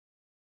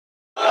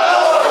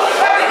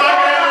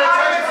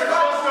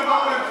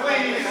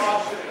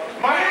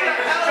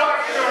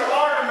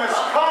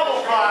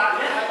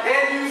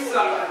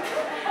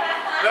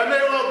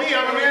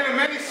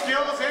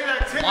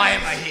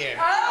right here.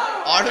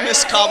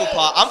 Artemis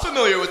Cobblepot. I'm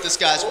familiar with this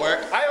guy's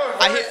work.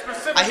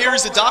 I hear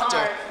he's a doctor.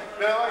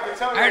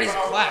 I heard he's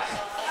a quack.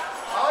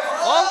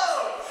 Well,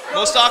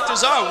 most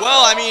doctors are.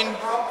 Well, I mean,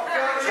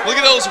 look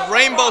at those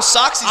rainbow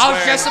socks he's wearing.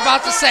 I was just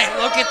about to say,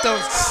 look at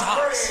those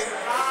socks.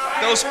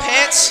 Those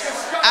pants,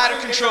 out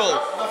of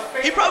control.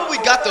 He probably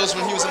got those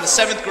when he was in the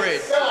 7th grade.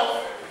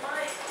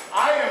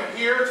 I am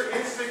here to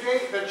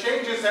instigate the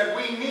changes that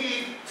we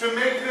need to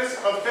make this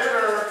a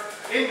better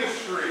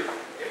industry.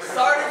 It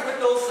started with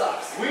those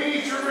socks. We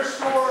need to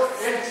restore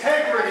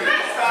integrity,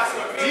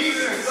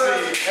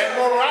 decency, and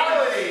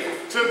morality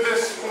to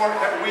this sport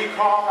that we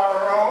call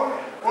our own,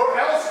 or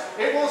else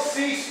it will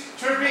cease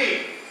to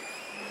be.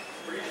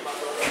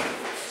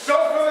 So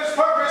for this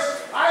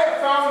purpose, I have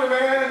found a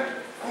man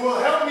who will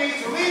help me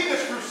to lead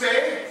this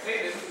crusade,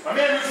 a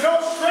man who's no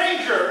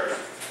stranger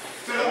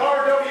to the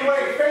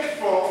RWA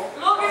faithful,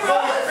 though he's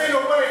been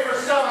away for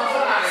some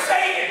time.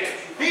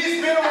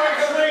 He's been away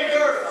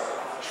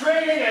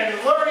training and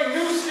learning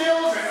new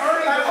skills and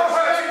earning the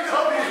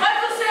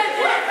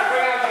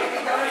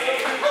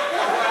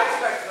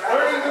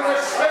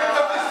respect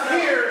of his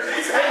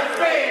peers and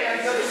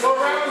fans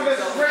around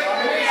this great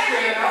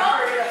nation.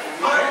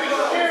 He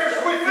shares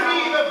with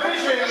me the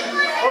vision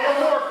of a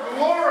more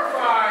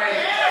glorified,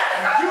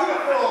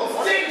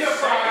 beautiful,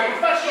 dignified,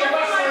 professional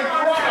wrestling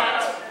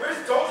product.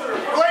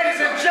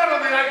 Ladies and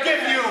gentlemen, I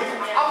give you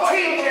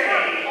TJ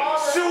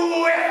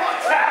Swift.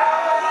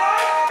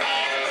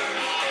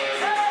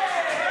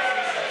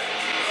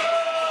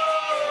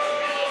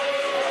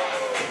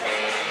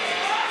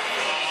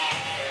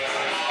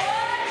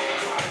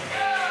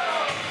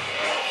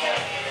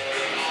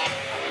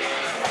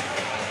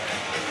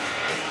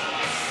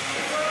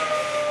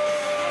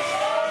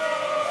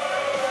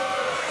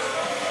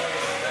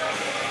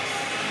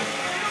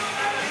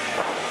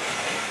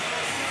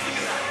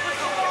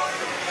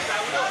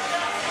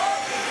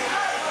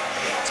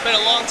 It's been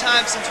a long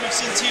time since we've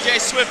seen TJ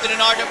Swift in an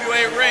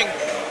RWA ring.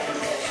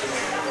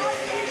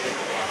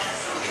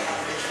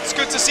 It's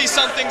good to see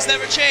some things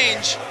never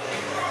change.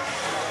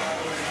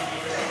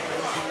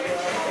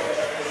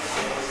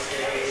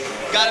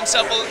 Got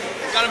himself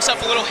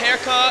a little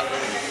haircut.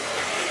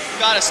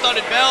 Got a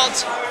studded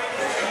belt.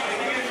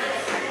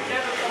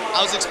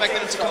 I was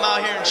expecting him to come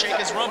out here and shake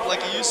his rump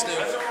like he used to.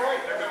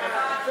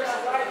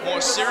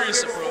 More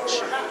serious approach.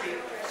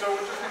 So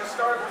we're just going to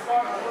start at the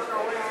bottom and work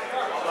our way on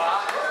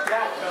top.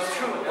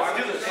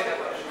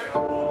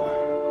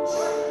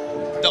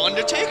 The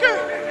Undertaker?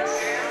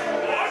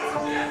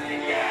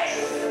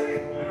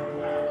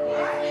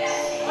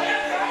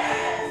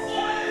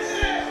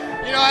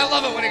 You know, I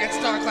love it when it gets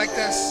dark like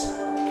this.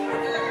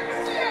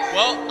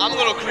 Well, I'm a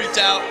little creeped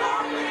out.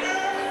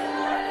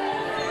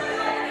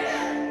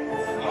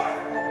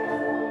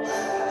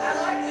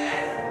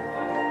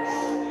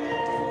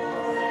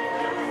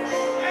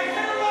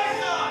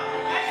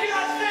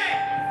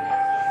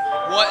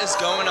 What is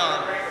going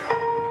on?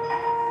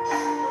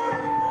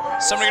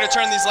 Somebody gonna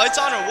turn these lights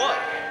on or what?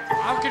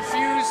 I'm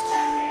confused.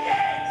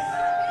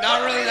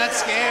 Not really that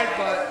scared,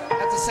 but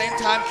at the same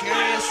time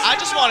curious. I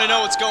just want to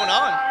know what's going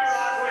on.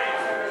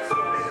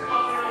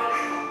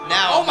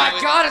 Now. Oh my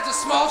God, it's a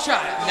small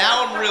child.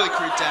 Now I'm really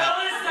creeped out.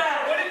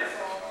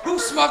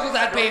 Who smuggled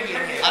that baby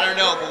in here? I don't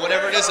know, but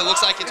whatever it is, it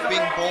looks like it's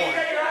being born.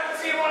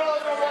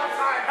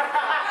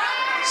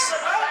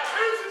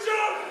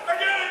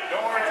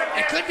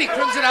 It could be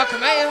Crimson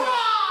Alchemia.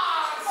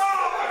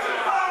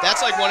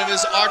 That's like one of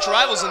his arch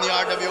rivals in the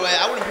RWA.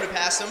 I wouldn't put it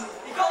past him.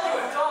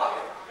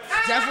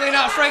 Definitely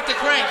not Frank the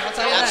Crank, I'll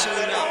tell you that.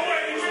 Absolutely not.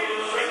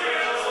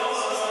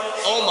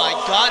 Oh my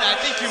God, I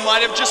think you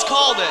might have just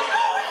called it.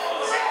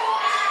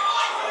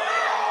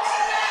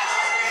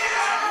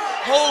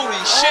 Holy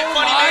shit,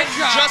 Funny Man,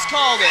 you just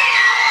called it.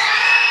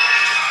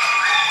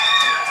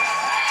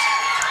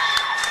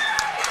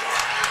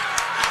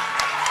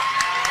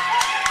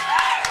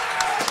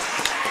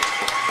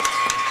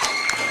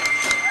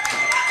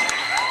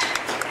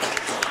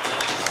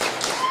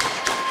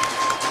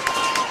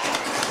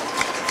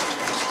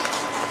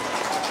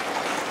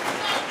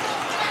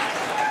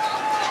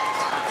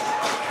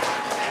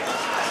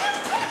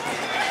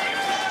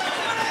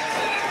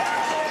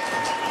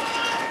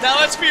 Now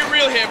let's be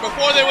real here.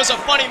 Before there was a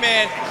Funny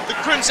Man, the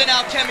Crimson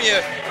Alchemia,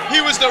 he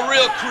was the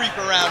real creep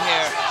around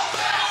here.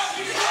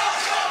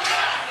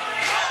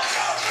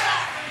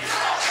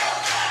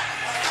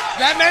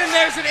 That man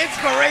there's an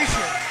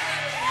inspiration.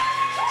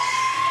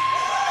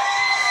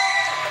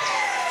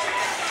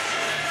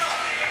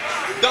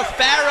 The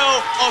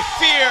Pharaoh of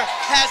Fear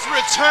has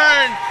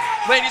returned,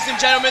 ladies and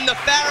gentlemen. The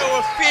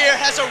Pharaoh of Fear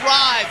has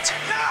arrived.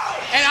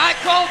 And I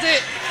called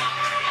it.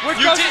 We're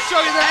going to show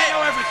you that I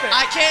know everything.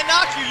 I can't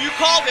knock you. You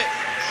called it.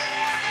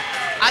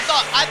 I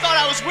thought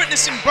I was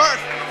witnessing birth,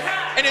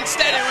 and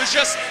instead it was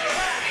just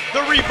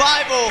the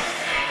revival,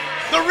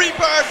 the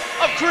rebirth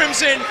of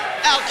Crimson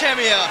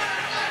Alchemia.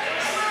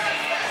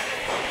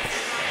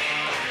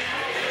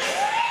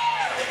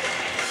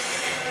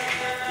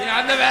 You know,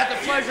 I've never had the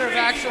pleasure of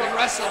actually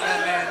wrestling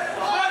that man.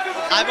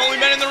 I've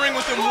only been in the ring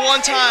with him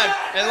one time,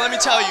 and let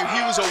me tell you, he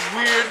was a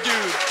weird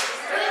dude.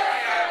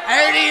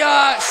 I heard he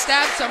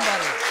stabbed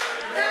somebody.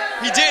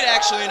 He did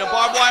actually in a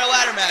barbed wire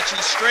ladder match. He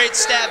straight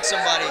stabbed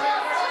somebody.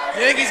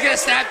 You think he's gonna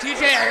stab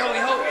TJ? I only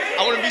hope.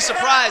 I wouldn't be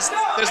surprised.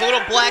 There's a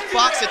little black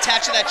box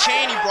attached to that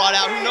chain he brought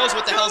out. Who knows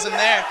what the hell's in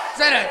there? Is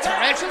that a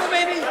tarantula,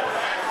 maybe?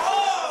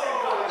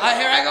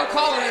 Here I go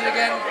calling it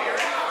again.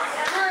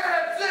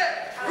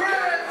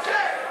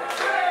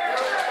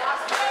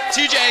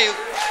 TJ,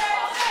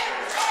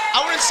 I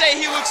wouldn't say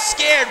he looks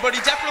scared, but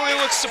he definitely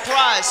looks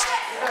surprised.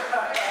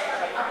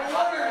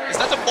 Is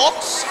that the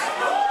box?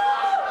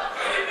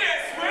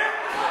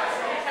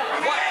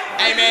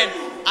 Hey man,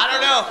 I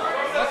don't know.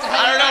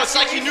 I don't know, it's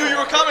like he knew you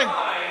were coming.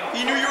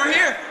 He knew you were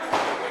here.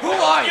 Who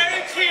are you?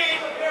 Guaranteed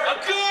a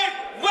good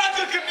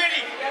welcome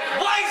committee.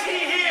 Why is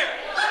he here?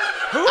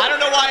 Who? I don't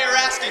know why you're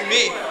asking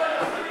me.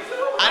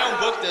 I don't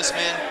book this,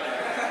 man.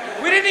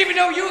 We didn't even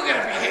know you were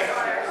gonna be here.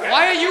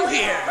 Why are you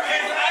here?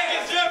 Because I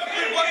deserve a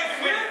good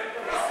welcome committee.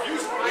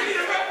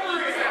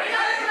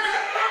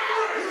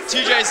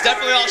 TJ's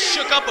definitely all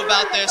shook up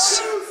about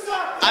this.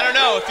 I don't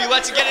know, if he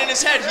lets it get in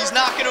his head, he's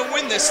not gonna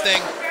win this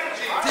thing.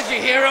 Did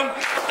you hear him?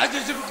 I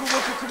deserve a good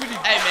welcome committee.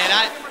 Hey man,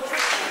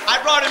 I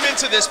brought him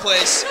into this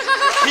place.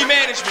 He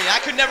managed me. I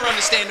could never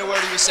understand a word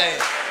he was saying.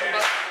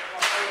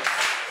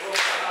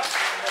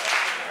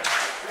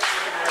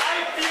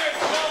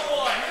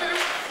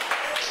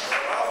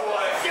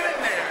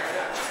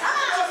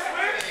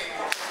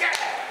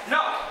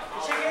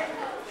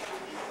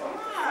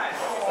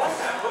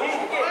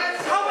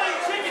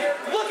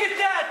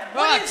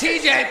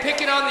 TJ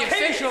picking on the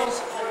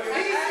officials.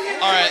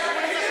 All right.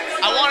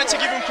 I wanted to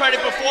give him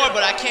credit before,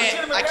 but I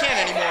can't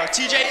anymore.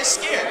 TJ is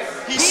scared.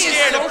 He's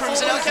scared of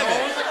Crimson Alchemy.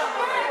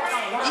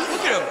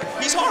 Look at him.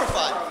 He's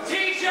horrified.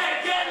 TJ,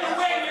 get in the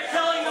ring. You're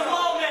killing the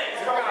moment.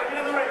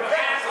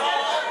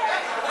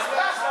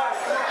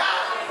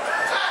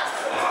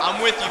 I'm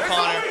with you,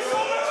 Connor.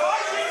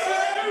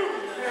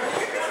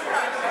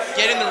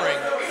 Get in the ring.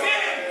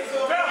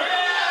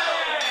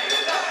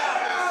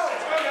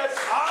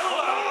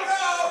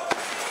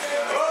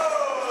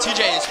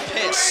 TJ is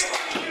pissed.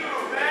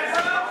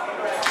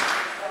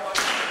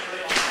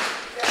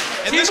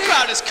 And this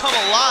crowd has come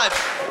alive.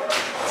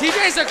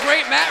 TJ's a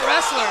great mat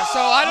wrestler,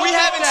 so I don't We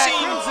haven't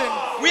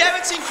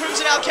seen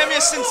Crimson Alchemy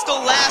since the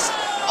last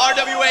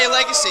RWA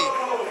Legacy,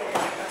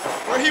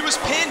 where he was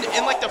pinned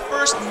in like the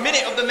first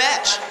minute of the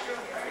match.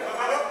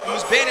 He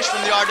was banished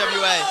from the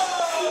RWA.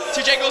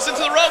 TJ goes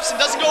into the ropes and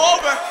doesn't go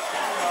over.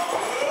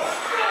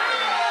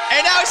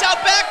 And now he's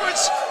out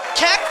backwards,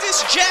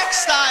 Cactus Jack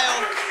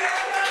style.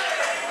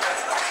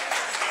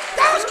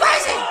 That was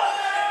crazy!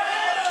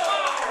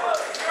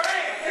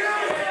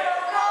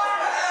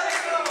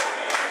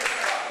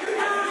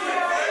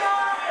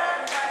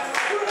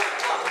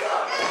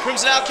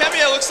 Crimson Alchemy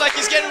looks like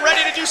he's getting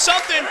ready to do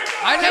something.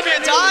 Maybe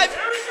a dive.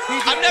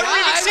 I've never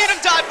even seen him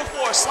dive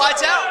before.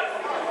 Slides out.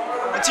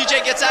 And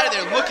TJ gets out of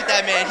there. Look at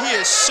that man. He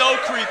is so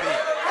creepy.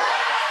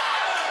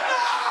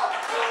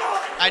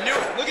 I knew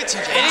it. Look at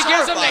TJ. And he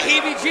gives him the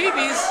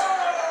heebie-jeebies.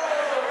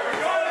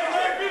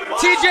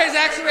 TJ is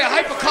actually a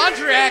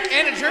hypochondriac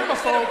and a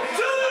germaphobe.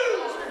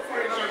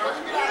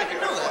 I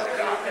didn't know that.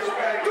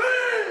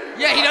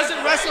 Yeah, he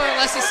doesn't wrestle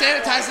unless he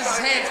sanitizes his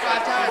hands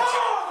 5 times.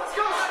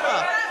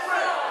 Huh.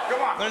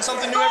 Learn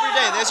something new every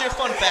day. There's your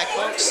fun fact,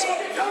 folks.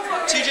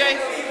 TJ?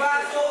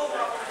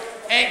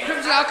 And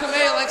Crimson Alchemy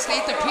likes to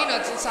eat the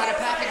peanuts inside of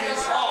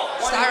packages.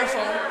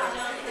 Styrofoam.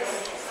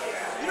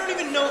 You don't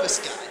even know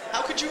this guy.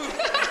 How could you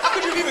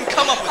even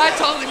come up with that? I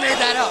totally made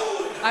that up.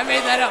 I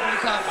made that up. You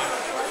caught me.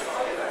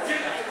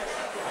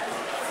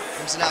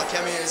 Crimson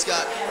Alchemy has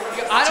got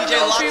I don't TJ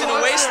know if locked he in a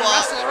wants waist to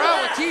lock. wrestle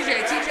around with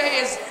TJ. TJ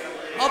is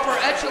upper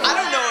echelon I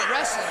don't know.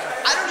 wrestling.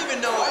 I don't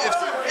even know if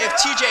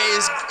TJ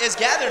is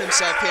gathered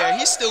himself here.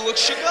 He still looks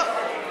shook up.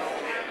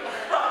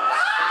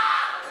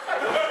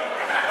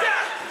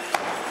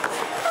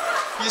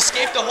 He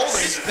escaped the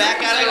holder. He's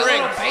back out of the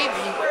ring.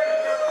 Baby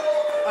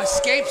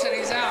escapes and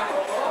he's out.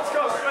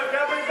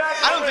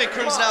 I don't think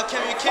Crimson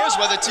Alchemy cares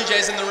whether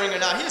TJ's in the ring or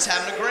not. He's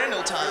having a grand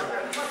old time.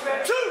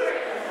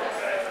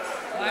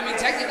 Well, I mean,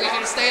 technically, he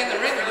can stay in the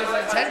ring and lose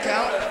like 10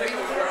 count.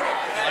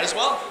 Might as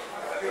well.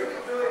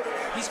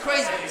 He's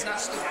crazy, but he's not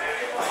stupid.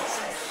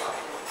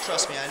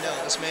 Trust me, I know.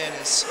 This man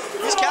is,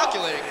 he's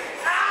calculating.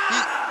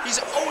 He's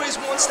always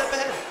one step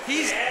ahead.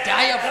 He's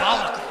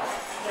diabolical.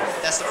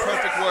 That's the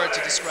perfect word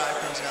to describe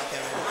Crimson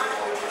Alchemy.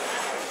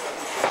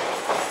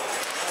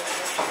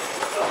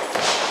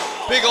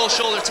 Big old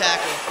shoulder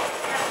tackle.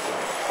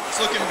 It's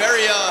looking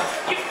very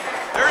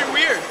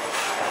weird.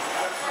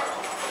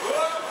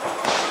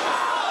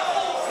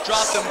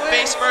 Dropped him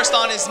face first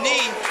on his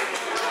knee.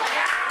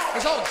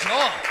 His whole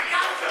jaw.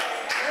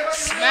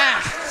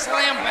 Smash,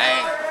 slam,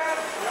 bang.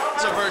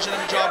 It's a version of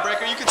a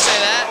jawbreaker, you could say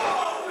that.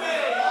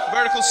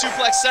 Vertical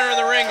suplex center of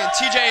the ring, and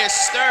TJ is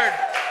stirred.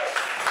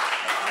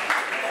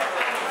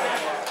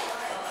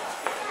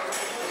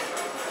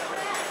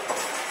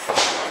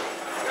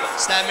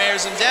 Snap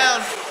Mares him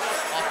down.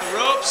 Off the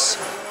ropes.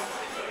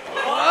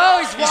 Whoa! Oh,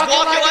 he's He's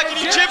walking like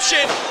an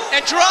Egyptian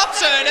and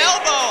drops an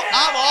elbow.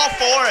 I'm all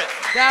for it.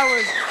 That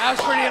was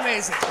pretty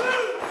amazing.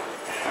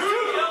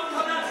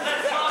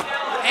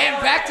 And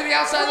back to the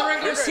outside of the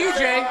ring goes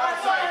TJ.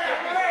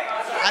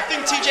 I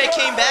think TJ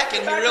came back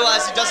and he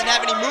realized he doesn't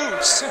have any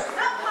moves.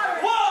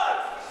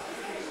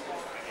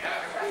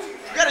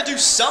 You gotta do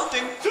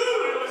something.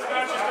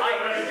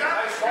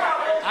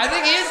 I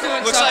think he is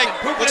doing looks something.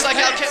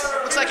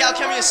 Looks like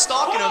Alchemy is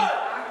stalking him.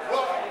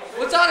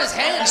 What's on his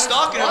hand? He's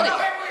stalking him.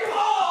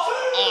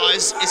 Oh,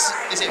 is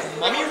it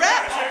mummy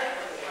wrap?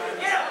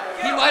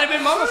 He might have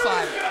been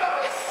mummified.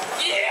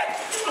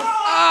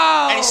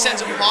 Oh. And he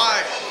sends him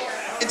hard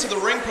into the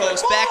ring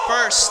post, back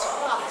first.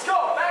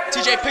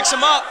 TJ picks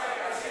him up.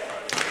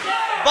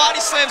 Body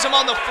slams him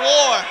on the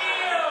floor.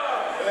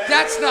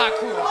 That's not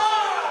cool.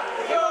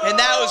 And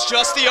that was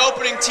just the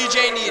opening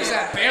TJ needed. Is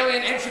that barely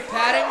an inch of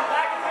padding?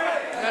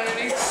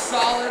 Underneath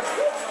solid.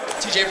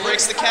 TJ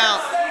breaks the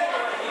count.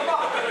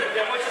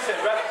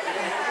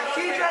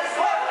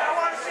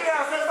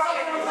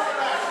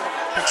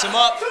 Picks him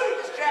up.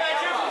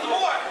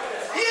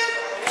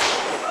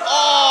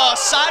 Oh,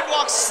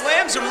 sidewalk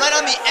slams him right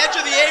on the edge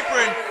of the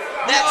apron.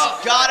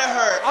 That's gotta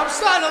hurt. I'm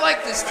starting to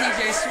like this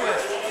TJ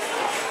Swift.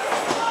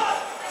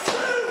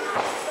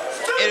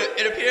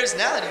 It appears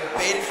now that he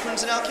baited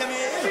Crimson Alchemy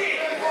in.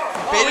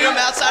 Baited him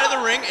outside of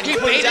the ring, and he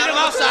baited him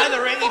outside of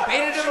the ring. He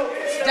baited him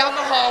down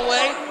the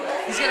hallway.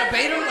 He's gonna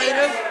bait him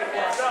later.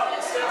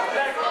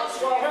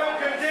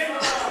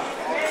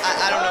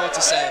 I don't know what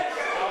to say.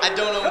 I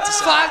don't know what to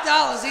say.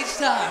 $5 each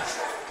time.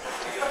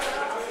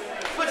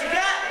 What you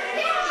got?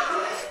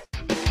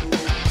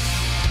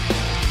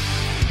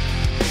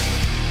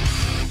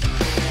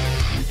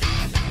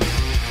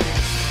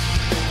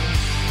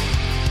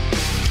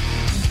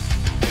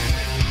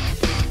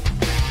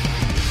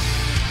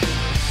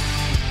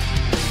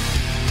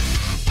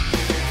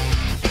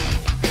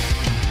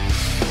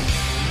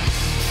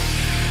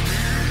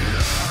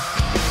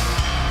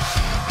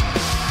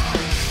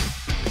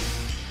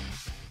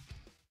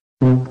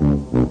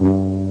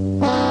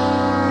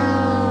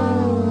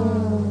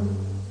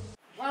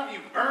 Why don't you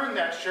earn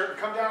that shirt and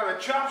come down to the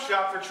chop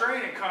shop for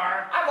training,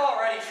 Connor? I've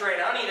already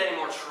trained. I don't need any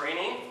more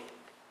training.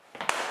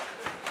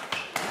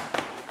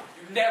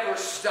 You never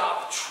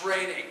stop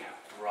training,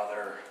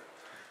 brother.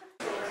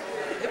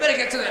 They better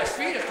get to their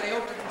feet if they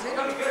hope to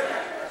continue.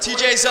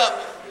 TJ's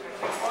up.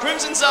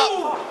 Crimson's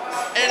up.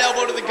 And an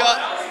elbow to the gut.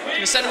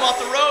 Gonna send him off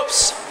the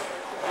ropes.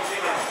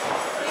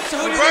 So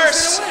who do you think's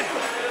Reverse. gonna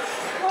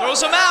win?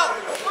 Throws him out.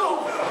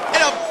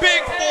 And a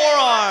big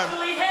forearm.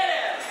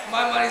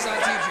 My money's on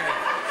TJ.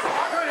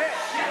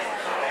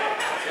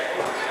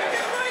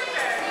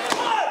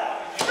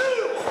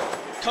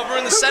 Cover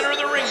in the center of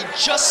the ring. He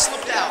just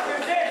slipped out.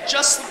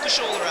 Just slipped the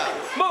shoulder out.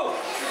 Move.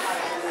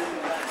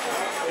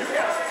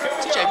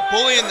 TJ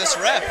bullying this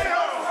ref.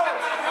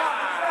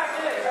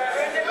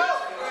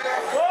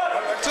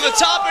 To the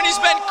top, and he's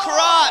been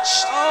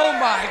crotched. Oh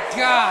my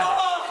God.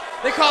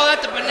 They call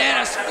that the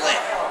banana split.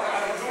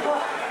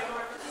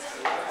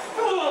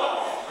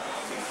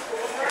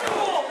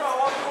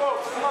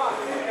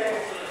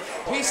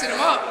 Piecing him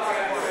up.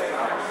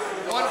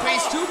 One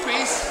piece, two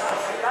piece,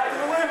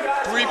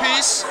 Three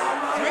piece.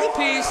 three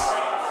piece.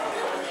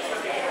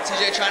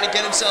 TJ trying to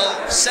get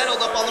himself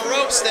settled up on the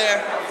ropes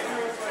there.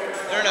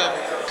 They're in a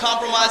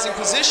compromising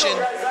position.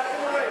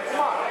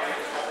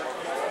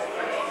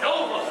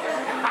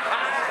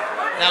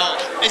 Now,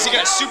 is he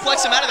gonna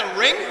suplex him out of the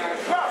ring?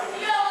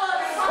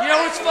 You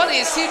know what's funny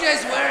is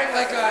TJ's wearing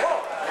like a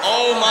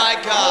Oh my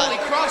holy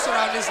God. cross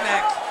around his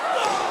neck.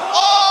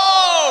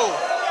 Oh!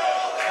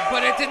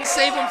 But it didn't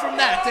save him from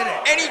that, did it?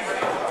 And he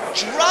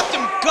dropped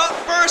him gut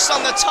first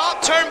on the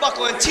top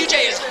turnbuckle, and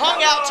TJ is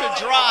hung out to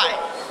dry.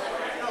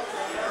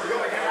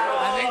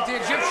 I think the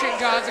Egyptian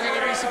gods are going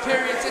to be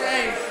superior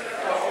today.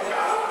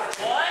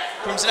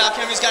 Crimson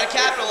Alchemy's got to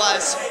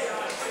capitalize.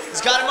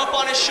 He's got him up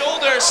on his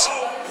shoulders.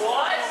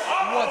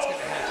 What's going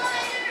to happen?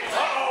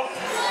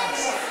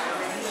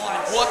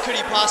 What could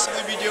he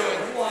possibly be doing?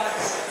 What?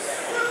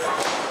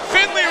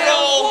 Finley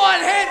roll.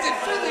 One-handed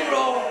Finley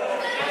roll.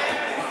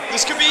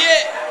 This could be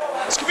it.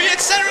 This could be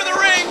it. Center of the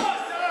ring.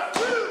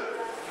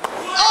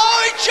 Oh,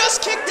 he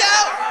just kicked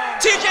out.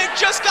 TJ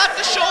just got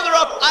the shoulder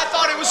up. I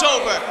thought it was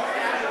over.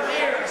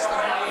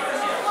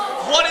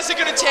 What is it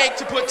going to take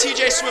to put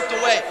TJ Swift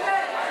away?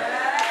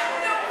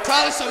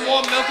 Probably some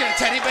more milk and a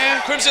teddy bear.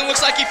 Crimson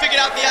looks like he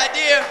figured out the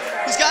idea.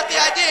 He's got the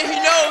idea. He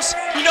knows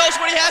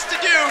what he has to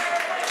do.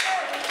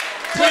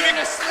 Put him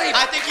to sleep.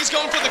 I think he's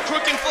going for the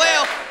crook and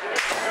flail.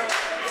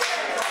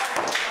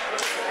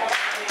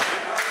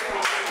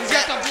 He's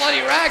got the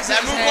bloody rags in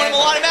That his move won him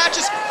a hand. lot of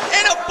matches.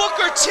 And a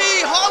Booker T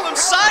Harlem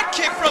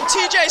sidekick from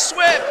TJ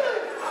Swift.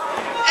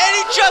 And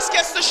he just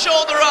gets the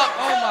shoulder up.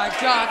 Oh my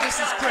God,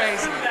 this is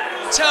crazy.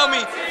 Tell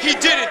me he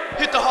didn't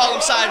hit the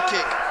Harlem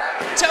sidekick.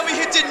 Tell me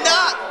he did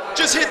not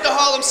just hit the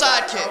Harlem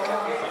sidekick.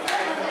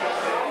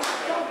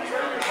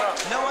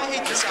 No, I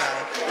hate this guy.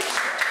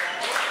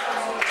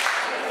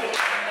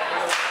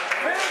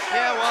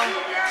 Yeah, well,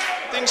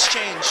 things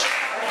change.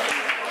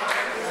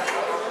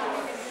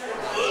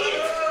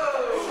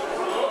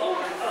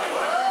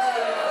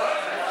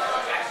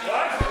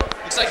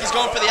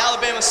 going for the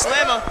Alabama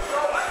Slammer.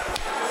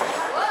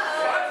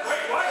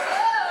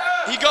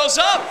 He goes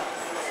up.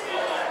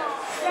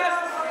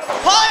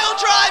 Pile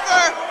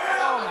driver.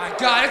 Oh my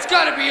God, it's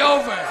gotta be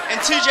over. And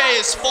TJ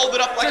is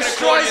folded up like an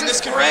Destroys accordion. This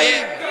his could be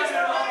brain.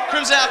 it.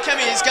 Crimson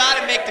Alchemy has got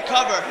to make the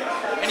cover.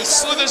 And he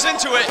slithers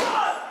into it.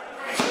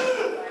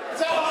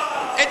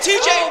 And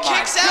TJ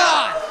kicks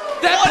out.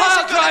 That What is pile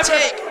it gonna driver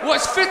take?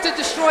 was fit to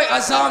destroy a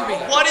zombie.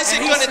 What is it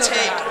And he gonna still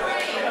take? got it.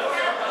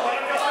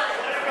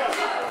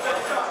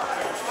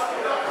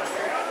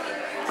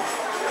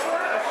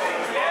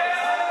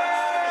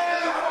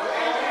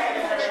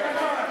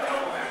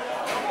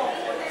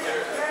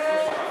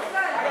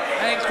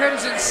 I think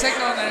Crimson's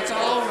signaling that it's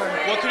all over.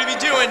 What could he be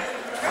doing?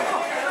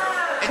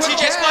 And Quick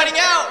TJ's jab. fighting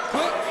out.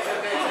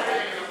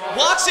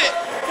 Blocks it.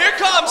 Here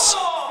comes.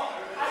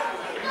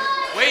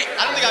 Wait,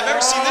 I don't think I've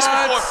ever seen this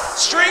before.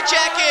 Straight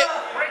jacket.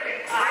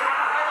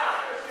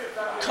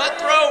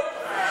 Cutthroat.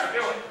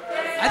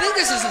 I think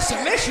this is a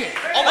submission.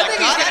 Oh my I think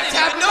God, he's I gonna didn't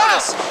tap even him out.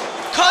 notice.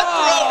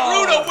 Cutthroat, Oh.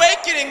 Rude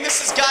Awakening. This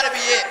has got to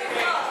be it.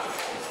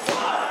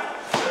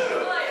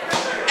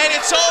 And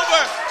it's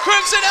over.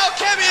 Crimson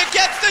Alchemy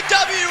gets the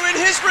W in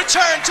his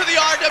return to the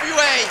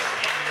RWA.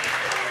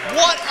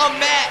 What a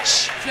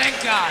match. Thank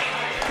God.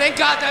 Thank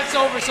God that's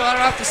over so I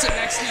don't have to sit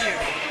next to you.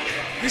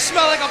 You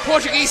smell like a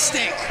Portuguese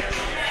steak.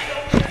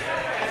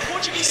 A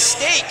Portuguese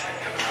steak.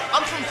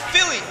 I'm from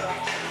Philly.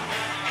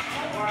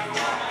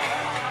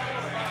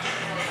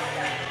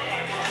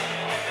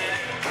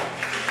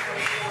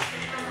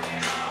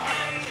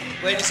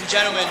 Ladies and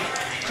gentlemen,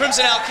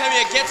 Crimson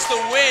Alchemy gets the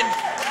win,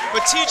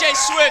 but TJ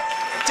Swift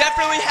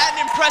definitely had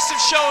an impressive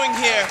showing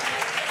here.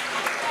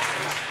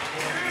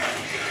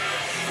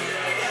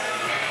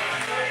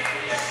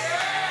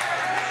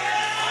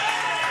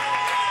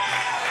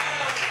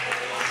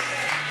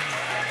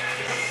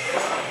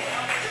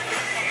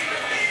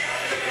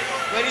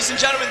 Ladies and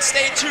gentlemen,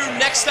 stay tuned.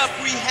 Next up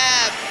we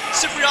have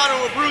Cipriano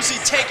Abruzzi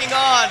taking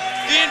on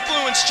the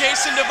Influence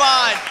Jason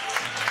Devine.